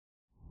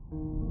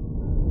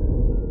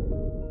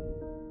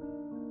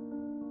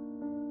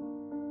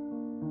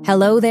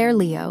Hello there,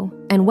 Leo,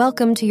 and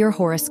welcome to your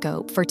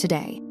horoscope for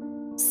today,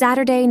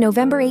 Saturday,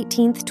 November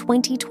 18th,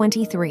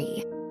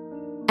 2023.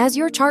 As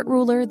your chart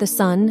ruler, the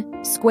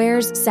Sun,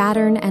 squares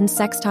Saturn and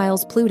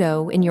sextiles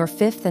Pluto in your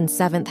 5th and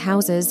 7th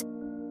houses,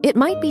 it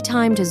might be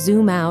time to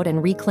zoom out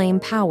and reclaim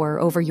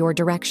power over your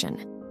direction.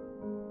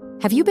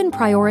 Have you been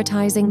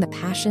prioritizing the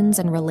passions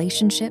and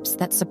relationships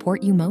that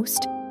support you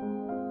most?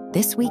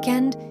 This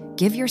weekend,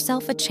 give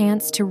yourself a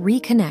chance to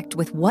reconnect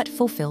with what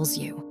fulfills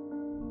you.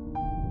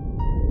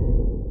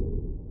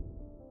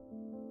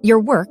 Your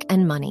work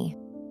and money.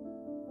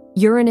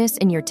 Uranus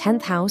in your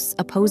 10th house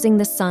opposing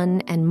the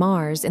Sun and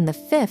Mars in the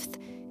 5th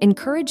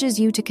encourages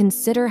you to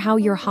consider how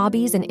your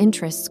hobbies and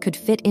interests could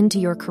fit into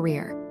your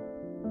career.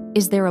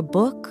 Is there a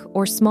book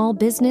or small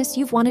business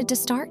you've wanted to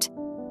start?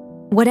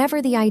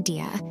 Whatever the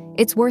idea,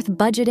 it's worth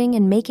budgeting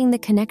and making the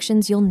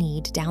connections you'll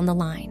need down the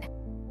line.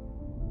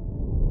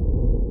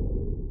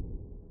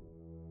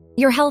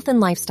 Your health and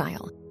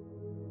lifestyle.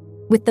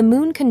 With the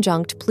Moon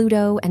conjunct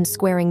Pluto and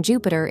squaring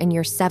Jupiter in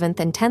your 7th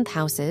and 10th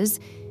houses,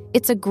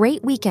 it's a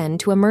great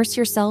weekend to immerse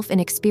yourself in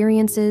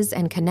experiences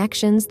and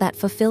connections that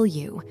fulfill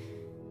you.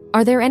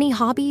 Are there any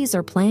hobbies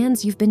or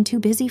plans you've been too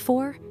busy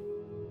for?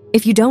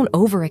 If you don't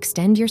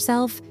overextend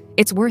yourself,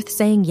 it's worth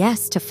saying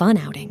yes to fun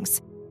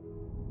outings.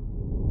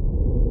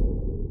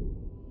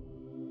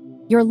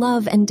 Your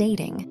love and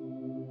dating.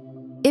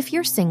 If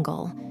you're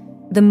single,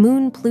 the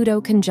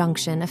Moon-Pluto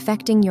conjunction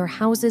affecting your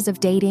houses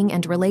of dating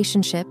and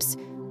relationships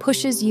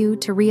pushes you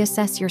to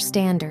reassess your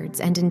standards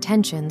and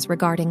intentions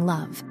regarding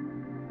love.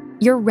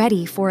 You're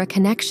ready for a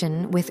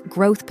connection with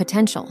growth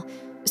potential,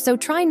 so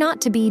try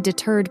not to be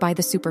deterred by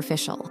the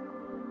superficial.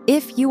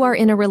 If you are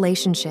in a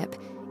relationship,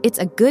 it's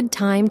a good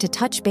time to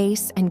touch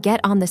base and get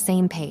on the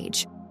same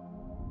page.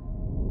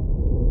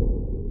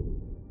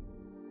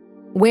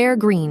 Wear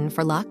green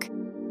for luck.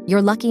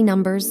 Your lucky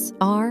numbers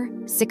are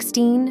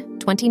 16,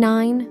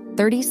 29,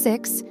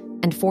 36,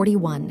 and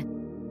 41.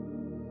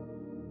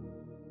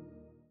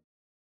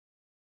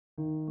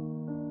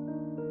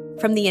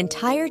 From the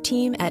entire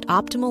team at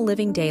Optimal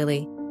Living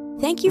Daily,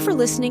 thank you for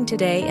listening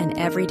today and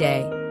every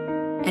day.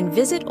 And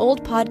visit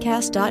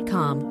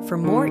oldpodcast.com for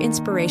more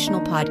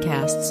inspirational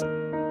podcasts.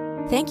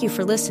 Thank you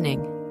for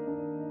listening.